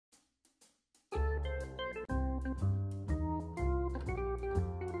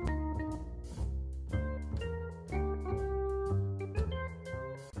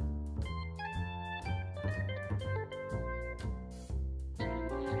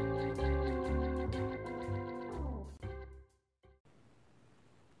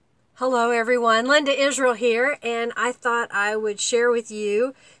Hello everyone, Linda Israel here, and I thought I would share with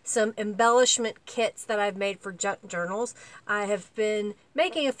you some embellishment kits that I've made for junk journals. I have been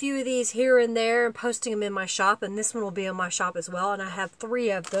making a few of these here and there and posting them in my shop, and this one will be in my shop as well, and I have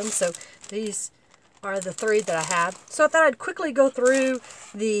 3 of them, so these are the 3 that I have. So I thought I'd quickly go through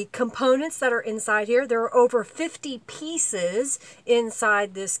the components that are inside here. There are over 50 pieces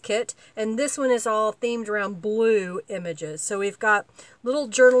inside this kit, and this one is all themed around blue images. So we've got little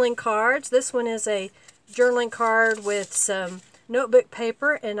journaling cards. This one is a journaling card with some notebook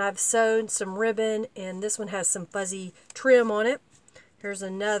paper, and I've sewn some ribbon, and this one has some fuzzy trim on it. Here's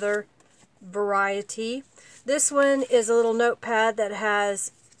another variety. This one is a little notepad that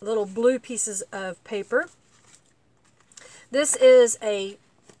has little blue pieces of paper. This is a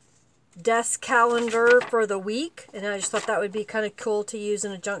desk calendar for the week, and I just thought that would be kind of cool to use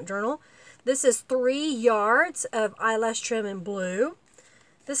in a junk journal. This is 3 yards of eyelash trim in blue.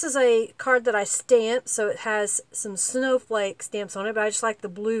 This is a card that I stamped, so it has some snowflake stamps on it, but I just like the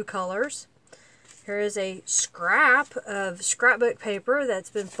blue colors. Here is a scrap of scrapbook paper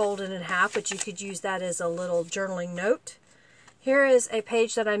that's been folded in half, but you could use that as a little journaling note. Here is a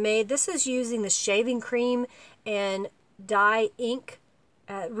page that I made. This is using the shaving cream and dye ink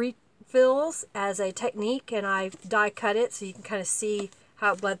refills as a technique, and I die cut it so you can kind of see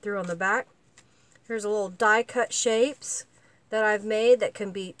how it bled through on the back. Here's a little die cut shapes that I've made that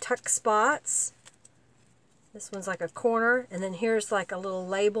can be tuck spots. This one's like a corner, and then here's like a little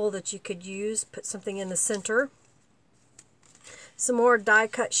label that you could use, put something in the center. Some more die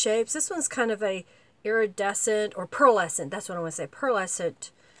cut shapes. This one's kind of a iridescent or pearlescent, that's what I want to say,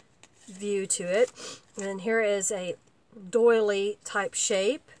 pearlescent view to it. And then here is a doily type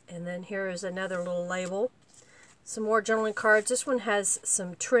shape, and then here is another little label. Some more journaling cards. This one has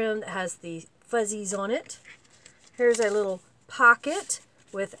some trim that has the fuzzies on it. Here's a little pocket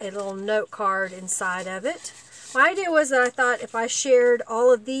with a little note card inside of it. My idea was that I thought if I shared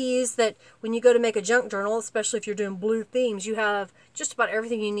all of these, that when you go to make a junk journal, especially if you're doing blue themes, you have just about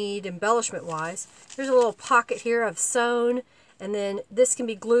everything you need embellishment wise. There's a little pocket here I've sewn, and then this can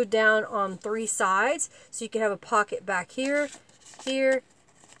be glued down on 3 sides, so you can have a pocket back here, here,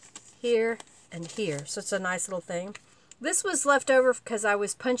 here, and here. So it's a nice little thing. This was left over because I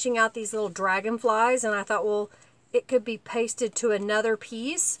was punching out these little dragonflies, and I thought, well, it could be pasted to another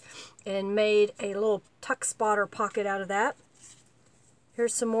piece, and made a little tuck spot or pocket out of that.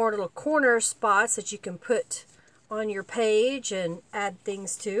 Here's some more little corner spots that you can put on your page and add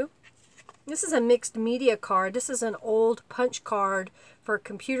things to. This is a mixed media card. This is an old punch card for a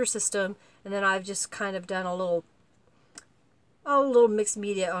computer system, and then I've just kind of done a little mixed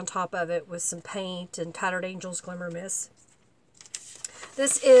media on top of it with some paint and Tattered Angels Glimmer Miss.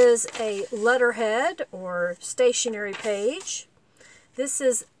 This is a letterhead or stationery page. This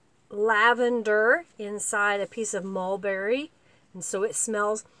is lavender inside a piece of mulberry, and so it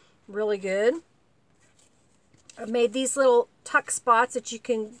smells really good. I've made these little tuck spots that you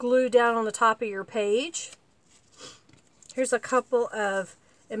can glue down on the top of your page. Here's a couple of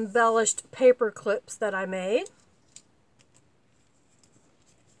embellished paper clips that I made.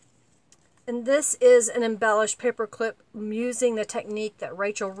 And this is an embellished paper clip using the technique that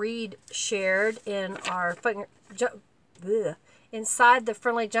Rachel Reed shared in our inside the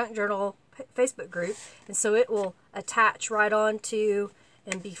Friendly Junk Journal Facebook group, and so it will attach right onto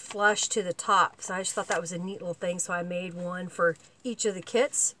and be flush to the top. So I just thought that was a neat little thing, so I made one for each of the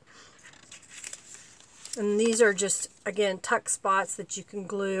kits. And these are just, again, tuck spots that you can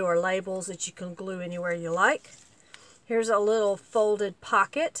glue, or labels that you can glue anywhere you like. Here's a little folded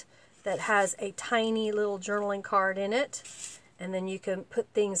pocket that has a tiny little journaling card in it, and then you can put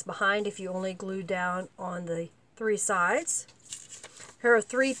things behind if you only glue down on the 3 sides. Here are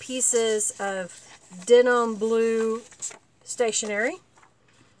 3 pieces of denim blue stationery.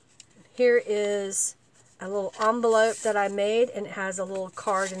 Here is a little envelope that I made, and it has a little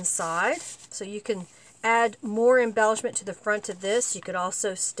card inside. So you can add more embellishment to the front of this. You could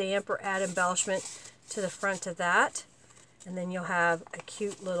also stamp or add embellishment to the front of that. And then you'll have a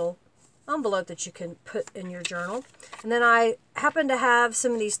cute little envelope that you can put in your journal. And then I happen to have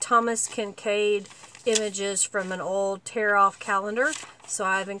some of these Thomas Kincaid images from an old tear-off calendar, so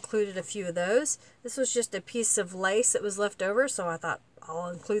I've included a few of those. This was just a piece of lace that was left over, so I thought I'll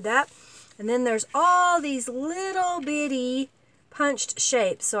include that. And then there's all these little bitty punched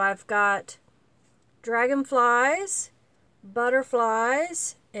shapes. So I've got dragonflies,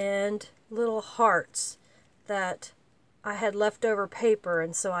 butterflies, and little hearts that I had leftover paper,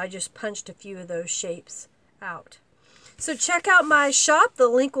 and so I just punched a few of those shapes out. So check out my shop. The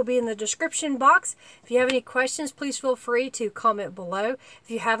link will be in the description box. If you have any questions, please feel free to comment below. If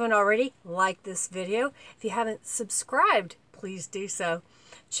you haven't already, like this video. If you haven't subscribed, please do so.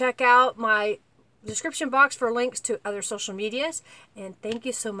 Check out my description box for links to other social medias. And thank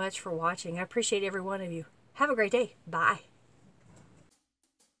you so much for watching. I appreciate every one of you. Have a great day. Bye.